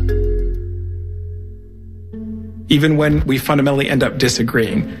 Even when we fundamentally end up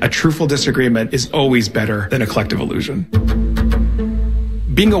disagreeing, a truthful disagreement is always better than a collective illusion.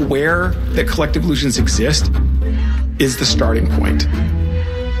 Being aware that collective illusions exist is the starting point.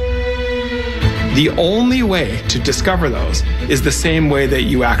 The only way to discover those is the same way that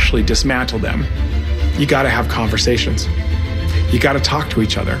you actually dismantle them. You got to have conversations. You got to talk to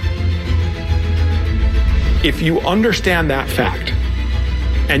each other. If you understand that fact,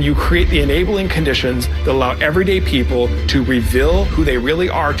 and you create the enabling conditions that allow everyday people to reveal who they really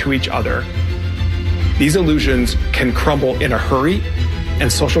are to each other, these illusions can crumble in a hurry, and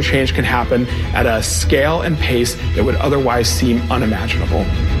social change can happen at a scale and pace that would otherwise seem unimaginable.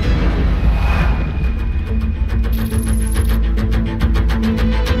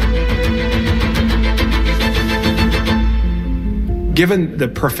 Given the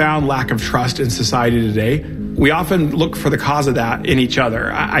profound lack of trust in society today, we often look for the cause of that in each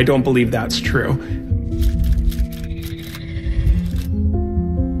other. I don't believe that's true.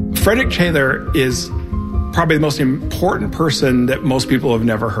 Frederick Taylor is probably the most important person that most people have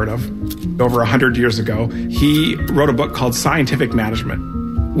never heard of. Over 100 years ago, he wrote a book called Scientific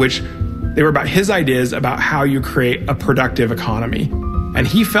Management, which they were about his ideas about how you create a productive economy. And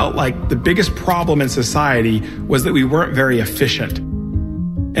he felt like the biggest problem in society was that we weren't very efficient.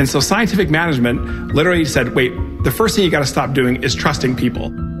 And so scientific management literally said, wait, the first thing you got to stop doing is trusting people.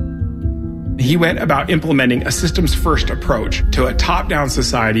 He went about implementing a systems-first approach to a top-down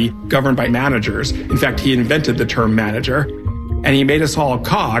society governed by managers. In fact, he invented the term manager, and he made us all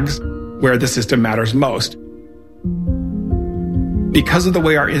cogs where the system matters most. because of the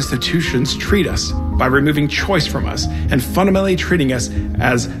way our institutions treat us, by removing choice from us and fundamentally treating us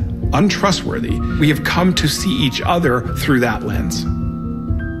as untrustworthy, we have come to see each other through that lens.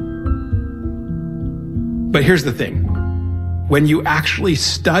 But here's the thing. When you actually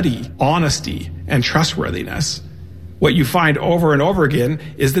study honesty and trustworthiness, what you find over and over again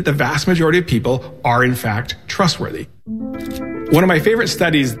is that the vast majority of people are in fact trustworthy. One of my favorite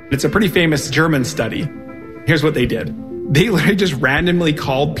studies, it's a pretty famous German study. Here's what they did. They literally just randomly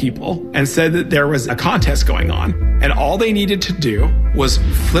called people and said that there was a contest going on, and all they needed to do was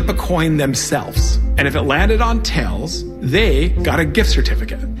flip a coin themselves. And if it landed on tails, they got a gift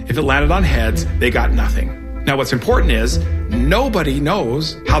certificate. If it landed on heads, they got nothing. Now, what's important is nobody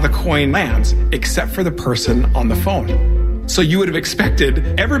knows how the coin lands except for the person on the phone. So you would have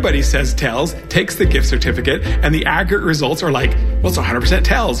expected everybody says tails, takes the gift certificate, and the aggregate results are like, well, it's 100%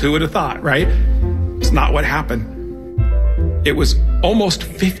 tails. Who would have thought, right? It's not what happened. It was almost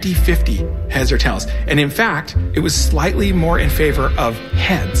 50-50 heads or tails. And in fact, it was slightly more in favor of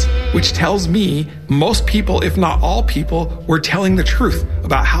heads, which tells me most people, if not all people, were telling the truth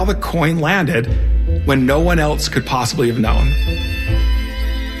about how the coin landed when no one else could possibly have known.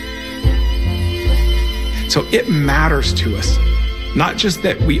 So it matters to us, not just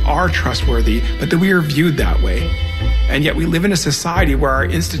that we are trustworthy, but that we are viewed that way. And yet we live in a society where our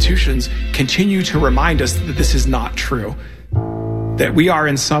institutions continue to remind us that this is not true, that we are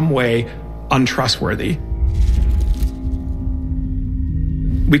in some way untrustworthy.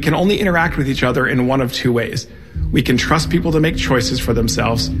 We can only interact with each other in one of two ways. We can trust people to make choices for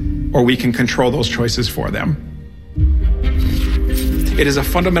themselves, or we can control those choices for them. It is a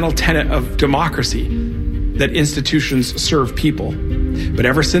fundamental tenet of democracy that institutions serve people. But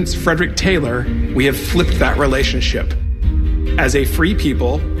ever since Frederick Taylor, we have flipped that relationship. As a free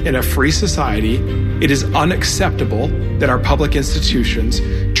people in a free society, it is unacceptable that our public institutions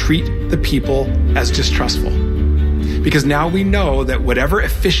treat the people as distrustful. Because now we know that whatever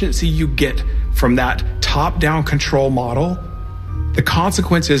efficiency you get from that top-down control model, the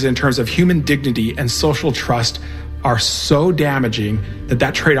consequences in terms of human dignity and social trust are so damaging that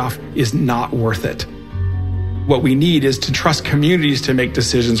that trade-off is not worth it. What we need is to trust communities to make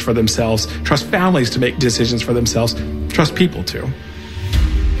decisions for themselves, trust families to make decisions for themselves, trust people to.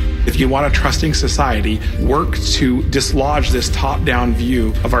 If you want a trusting society, work to dislodge this top-down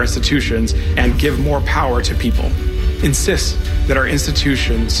view of our institutions and give more power to people. Insist that our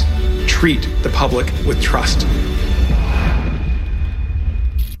institutions treat the public with trust.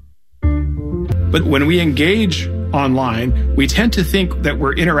 But when we engage online, we tend to think that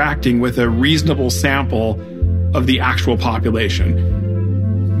we're interacting with a reasonable sample of the actual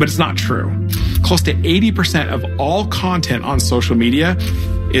population. But it's not true. Close to 80% of all content on social media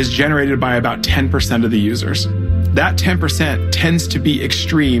is generated by about 10% of the users. That 10% tends to be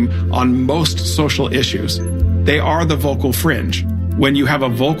extreme on most social issues. They are the vocal fringe. When you have a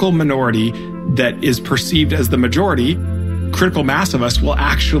vocal minority that is perceived as the majority, critical mass of us will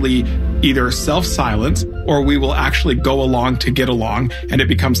actually either self-silence or we will actually go along to get along, and it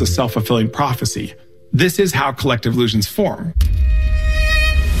becomes a self-fulfilling prophecy. This is how collective illusions form.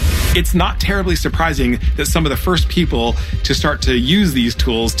 It's not terribly surprising that some of the first people to start to use these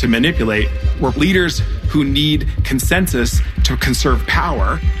tools to manipulate were leaders who need consensus to conserve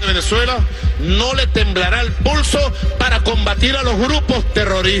power. Venezuela no le temblará el pulso para combatir a los grupos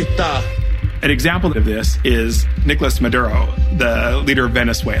terroristas. An example of this is Nicolas Maduro, the leader of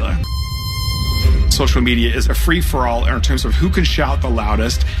Venezuela. Social media is a free-for-all in terms of who can shout the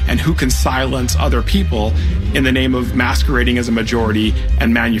loudest and who can silence other people in the name of masquerading as a majority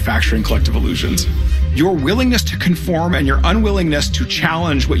and manufacturing collective illusions. Your willingness to conform and your unwillingness to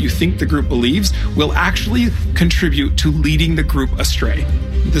challenge what you think the group believes will actually contribute to leading the group astray.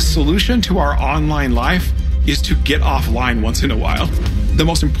 The solution to our online life is to get offline once in a while. The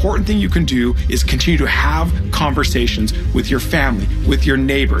most important thing you can do is continue to have conversations with your family, with your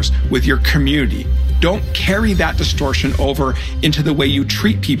neighbors, with your community. Don't carry that distortion over into the way you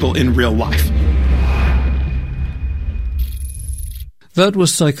treat people in real life. That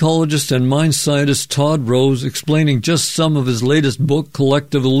was psychologist and mind scientist Todd Rose explaining just some of his latest book,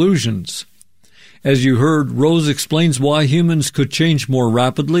 Collective Illusions. As you heard, Rose explains why humans could change more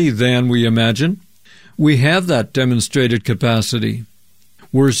rapidly than we imagine. We have that demonstrated capacity.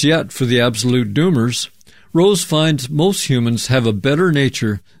 Worse yet, for the absolute doomers, Rose finds most humans have a better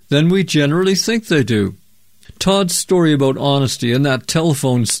nature than we generally think they do. Todd's story about honesty in that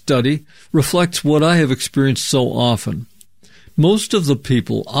telephone study reflects what I have experienced so often. Most of the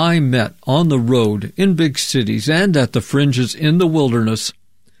people I met on the road, in big cities, and at the fringes in the wilderness,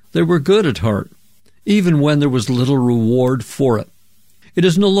 they were good at heart, even when there was little reward for it. It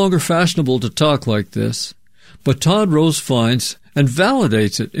is no longer fashionable to talk like this, but Todd Rose finds and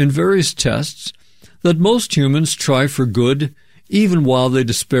validates it in various tests that most humans try for good even while they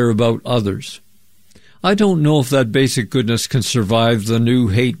despair about others. I don't know if that basic goodness can survive the new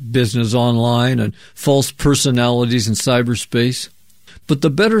hate business online and false personalities in cyberspace, but the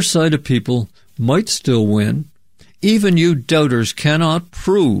better side of people might still win. Even you doubters cannot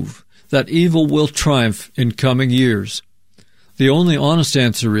prove that evil will triumph in coming years. The only honest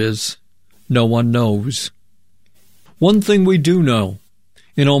answer is, no one knows. One thing we do know,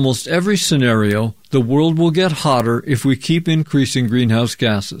 in almost every scenario, the world will get hotter if we keep increasing greenhouse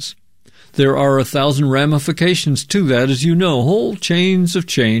gases. There are 1,000 ramifications to that, as you know, whole chains of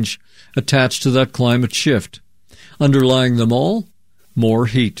change attached to that climate shift. Underlying them all, more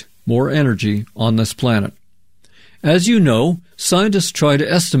heat, more energy on this planet. As you know, scientists try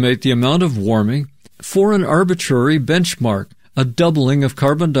to estimate the amount of warming for an arbitrary benchmark, a doubling of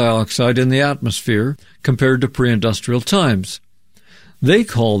carbon dioxide in the atmosphere compared to pre-industrial times. They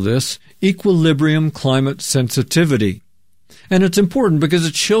call this equilibrium climate sensitivity. And it's important because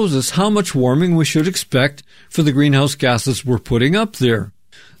it shows us how much warming we should expect for the greenhouse gases we're putting up there.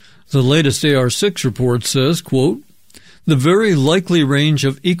 The latest AR6 report says, quote, the very likely range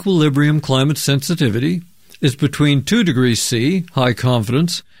of equilibrium climate sensitivity is between 2 degrees C, high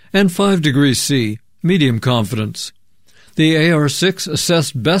confidence, and 5 degrees C, medium confidence. The AR6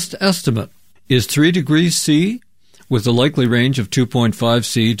 assessed best estimate is 3 degrees C, with a likely range of 2.5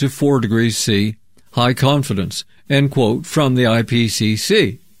 C to 4 degrees C, high confidence, end quote, from the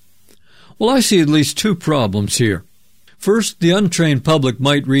IPCC. Well, I see at least two problems here. First, the untrained public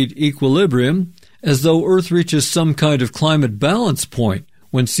might read equilibrium as though Earth reaches some kind of climate balance point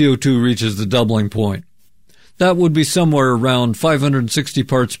when CO2 reaches the doubling point. That would be somewhere around 560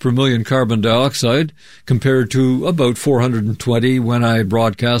 parts per million carbon dioxide compared to about 420 when I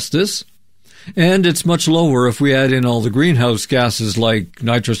broadcast this. And it's much lower if we add in all the greenhouse gases like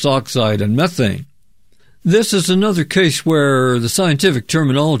nitrous oxide and methane. This is another case where the scientific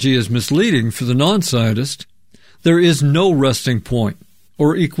terminology is misleading for the non-scientist. There is no resting point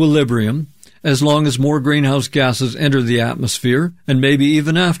or equilibrium as long as more greenhouse gases enter the atmosphere, and maybe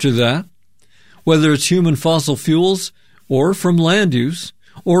even after that. Whether it's human fossil fuels or from land use,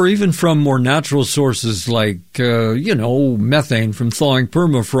 or even from more natural sources like, methane from thawing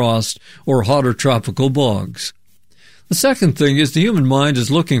permafrost or hotter tropical bogs. The second thing is the human mind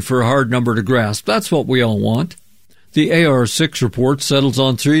is looking for a hard number to grasp. That's what we all want. The AR6 report settles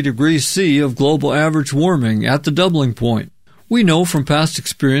on 3 degrees C of global average warming at the doubling point. We know from past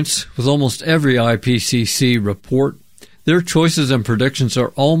experience with almost every IPCC report, their choices and predictions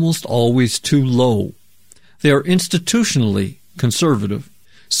are almost always too low. They are institutionally conservative.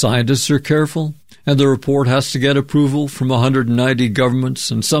 Scientists are careful, and the report has to get approval from 190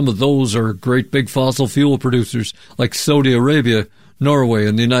 governments, and some of those are great big fossil fuel producers like Saudi Arabia, Norway,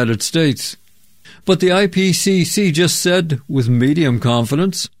 and the United States. But the IPCC just said, with medium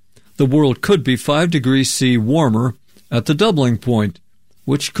confidence, the world could be 5 degrees C warmer at the doubling point,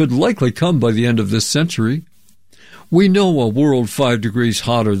 which could likely come by the end of this century. We know a world 5 degrees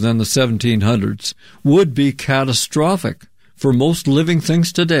hotter than the 1700s would be catastrophic for most living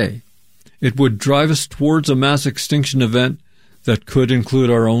things today. It would drive us towards a mass extinction event that could include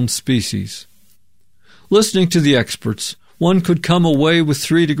our own species. Listening to the experts, one could come away with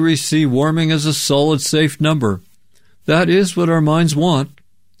 3 degrees C warming as a solid, safe number. That is what our minds want.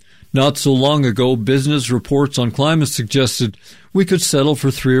 Not so long ago, business reports on climate suggested we could settle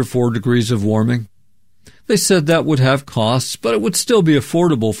for 3 or 4 degrees of warming. They said that would have costs, but it would still be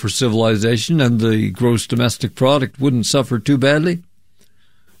affordable for civilization and the gross domestic product wouldn't suffer too badly.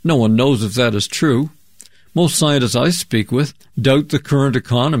 No one knows if that is true. Most scientists I speak with doubt the current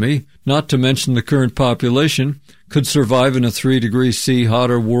economy, not to mention the current population, could survive in a 3 degrees C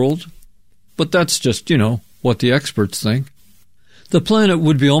hotter world. But that's just, what the experts think. The planet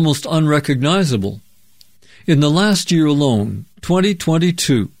would be almost unrecognizable. In the last year alone,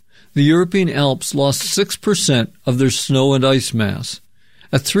 2022, the European Alps lost 6% of their snow and ice mass.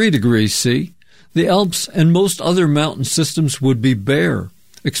 At 3 degrees C, the Alps and most other mountain systems would be bare,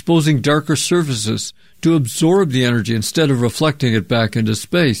 exposing darker surfaces to absorb the energy instead of reflecting it back into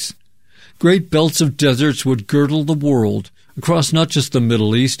space. Great belts of deserts would girdle the world, across not just the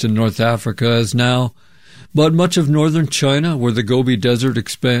Middle East and North Africa as now, but much of northern China where the Gobi Desert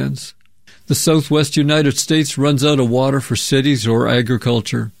expands. The southwest United States runs out of water for cities or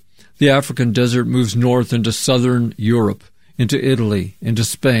agriculture. The African desert moves north into southern Europe, into Italy, into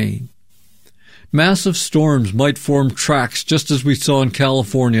Spain. Massive storms might form tracks just as we saw in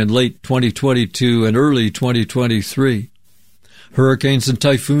California in late 2022 and early 2023. Hurricanes and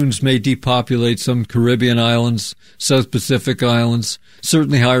typhoons may depopulate some Caribbean islands, South Pacific islands.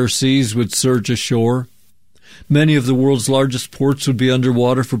 Certainly higher seas would surge ashore. Many of the world's largest ports would be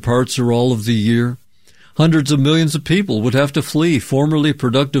underwater for parts or all of the year. Hundreds of millions of people would have to flee formerly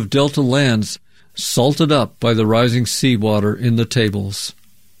productive delta lands, salted up by the rising seawater in the tables.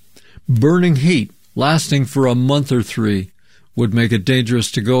 Burning heat, lasting for a month or 3, would make it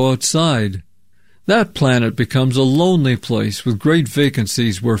dangerous to go outside. That planet becomes a lonely place with great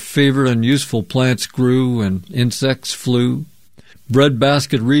vacancies where favorite and useful plants grew and insects flew.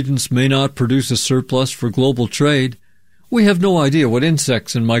 Breadbasket regions may not produce a surplus for global trade. We have no idea what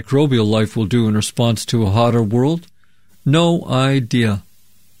insects and microbial life will do in response to a hotter world. No idea.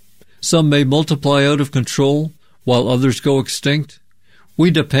 Some may multiply out of control, while others go extinct.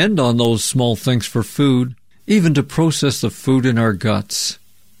 We depend on those small things for food, even to process the food in our guts.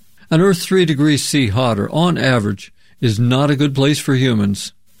 An Earth 3 degrees C hotter, on average, is not a good place for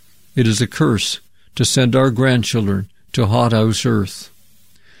humans. It is a curse to send our grandchildren to hothouse Earth.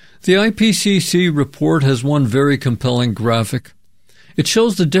 The IPCC report has one very compelling graphic. It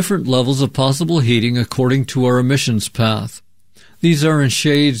shows the different levels of possible heating according to our emissions path. These are in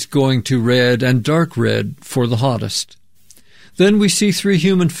shades going to red and dark red for the hottest. Then we see 3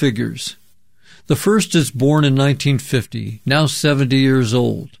 human figures. The first is born in 1950, now 70 years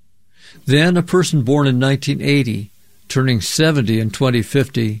old. Then a person born in 1980, turning 70 in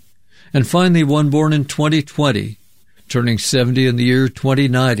 2050. And finally one born in 2020, turning 70 in the year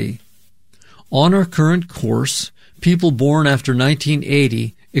 2090. On our current course, people born after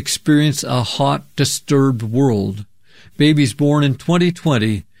 1980 experience a hot, disturbed world. Babies born in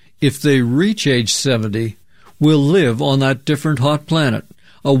 2020, if they reach age 70, will live on that different hot planet,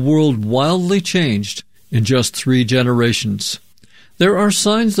 a world wildly changed in just 3 generations. There are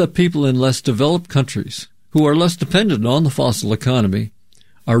signs that people in less developed countries, who are less dependent on the fossil economy,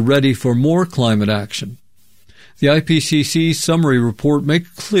 are ready for more climate action. The IPCC summary report makes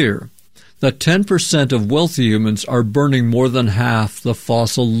clear that 10% of wealthy humans are burning more than half the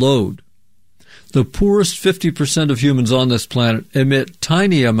fossil load. The poorest 50% of humans on this planet emit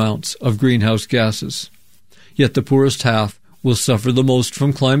tiny amounts of greenhouse gases. Yet the poorest half will suffer the most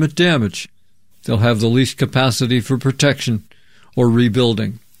from climate damage. They'll have the least capacity for protection or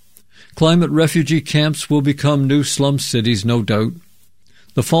rebuilding. Climate refugee camps will become new slum cities, no doubt.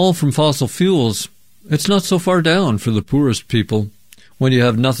 The fall from fossil fuels, it's not so far down for the poorest people. When you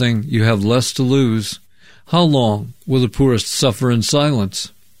have nothing, you have less to lose. How long will the poorest suffer in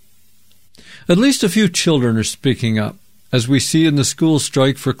silence? At least a few children are speaking up, as we see in the school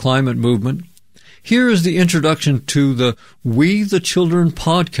strike for climate movement. Here is the introduction to the We the Children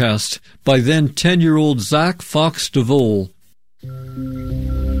podcast by then 10-year-old Zach Fox DeVole.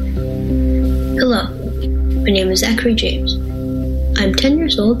 Hello, my name is Zachary James. I'm 10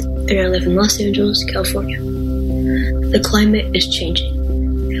 years old and I live in Los Angeles, California. The climate is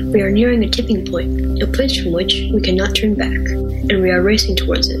changing. We are nearing a tipping point, a place from which we cannot turn back, and we are racing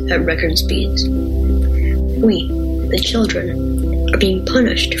towards it at record speeds. We, the children, are being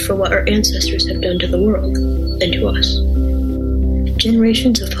punished for what our ancestors have done to the world and to us.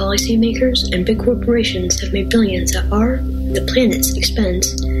 Generations of policymakers and big corporations have made billions at our, the planet's,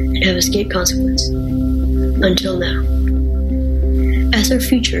 expense and have escaped consequence. Until now. As our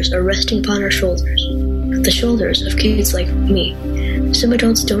futures are resting upon our shoulders, the shoulders of kids like me, some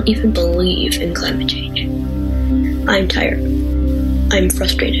adults don't even believe in climate change. I'm tired. I'm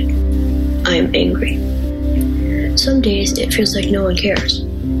frustrated. I'm angry. Some days it feels like no one cares.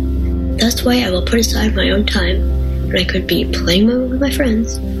 That's why I will put aside my own time when I could be playing with my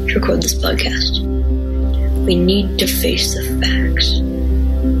friends to record this podcast. We need to face the facts.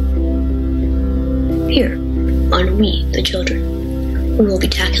 Here, on We, the Children, we will be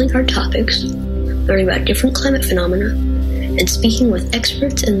tackling our topics, learning about different climate phenomena, and speaking with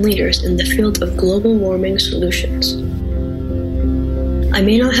experts and leaders in the field of global warming solutions. I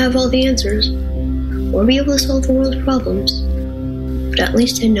may not have all the answers, or be able to solve the world's problems, but at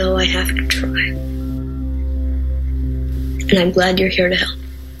least I know I have to try. And I'm glad you're here to help.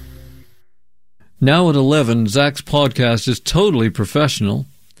 Now at 11, Zach's podcast is totally professional.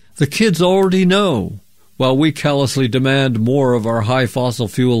 The kids already know, while we callously demand more of our high fossil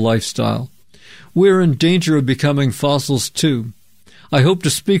fuel lifestyle. We're in danger of becoming fossils too. I hope to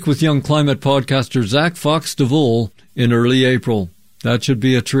speak with young climate podcaster Zach Fox DeVole in early April. That should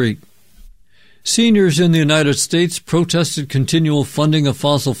be a treat. Seniors in the United States protested continual funding of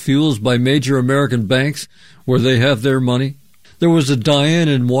fossil fuels by major American banks where they have their money. There was a die-in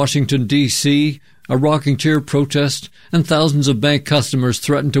in Washington, D.C., a rocking chair protest, and thousands of bank customers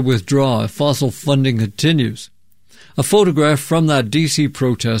threatened to withdraw if fossil funding continues. A photograph from that D.C.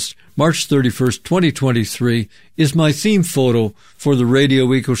 protest, March 31st, 2023, is my theme photo for the Radio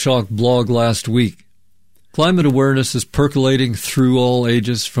Ecoshock blog last week. Climate awareness is percolating through all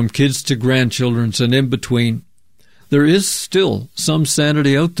ages, from kids to grandchildren and in between. There is still some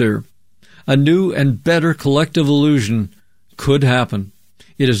sanity out there. A new and better collective illusion could happen.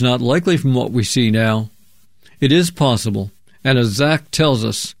 It is not likely from what we see now. It is possible, and as Zach tells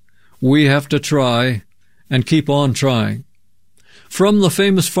us, we have to try and keep on trying. From the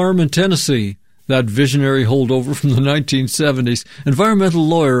famous farm in Tennessee, that visionary holdover from the 1970s, environmental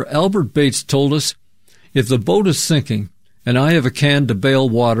lawyer Albert Bates told us, "If the boat is sinking and I have a can to bail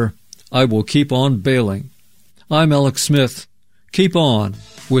water, I will keep on bailing." I'm Alex Smith. Keep on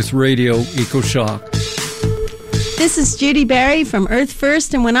with Radio Ecoshock. This is Judy Barry from Earth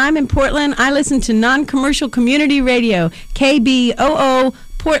First, and when I'm in Portland, I listen to non-commercial community radio, KBOO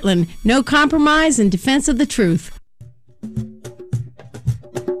Portland. No compromise in defense of the truth.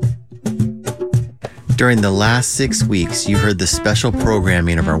 During the last 6 weeks, you heard the special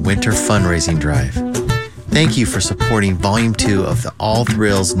programming of our winter fundraising drive. Thank you for supporting Volume 2 of the All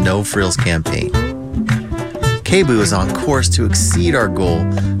Thrills, No Frills campaign. KBOO is on course to exceed our goal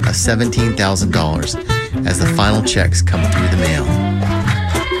of $17,000 as the final checks come through the mail.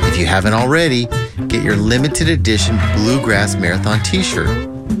 If you haven't already, get your limited edition Bluegrass Marathon t-shirt.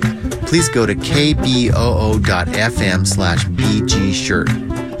 Please go to kboo.fm/BG shirt.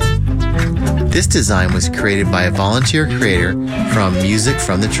 This design was created by a volunteer creator from Music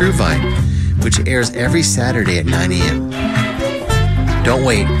from the True Vine, which airs every Saturday at 9 a.m. Don't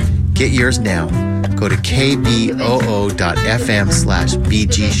wait. Get yours now. Go to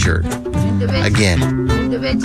kboo.fm/BG shirt. Again,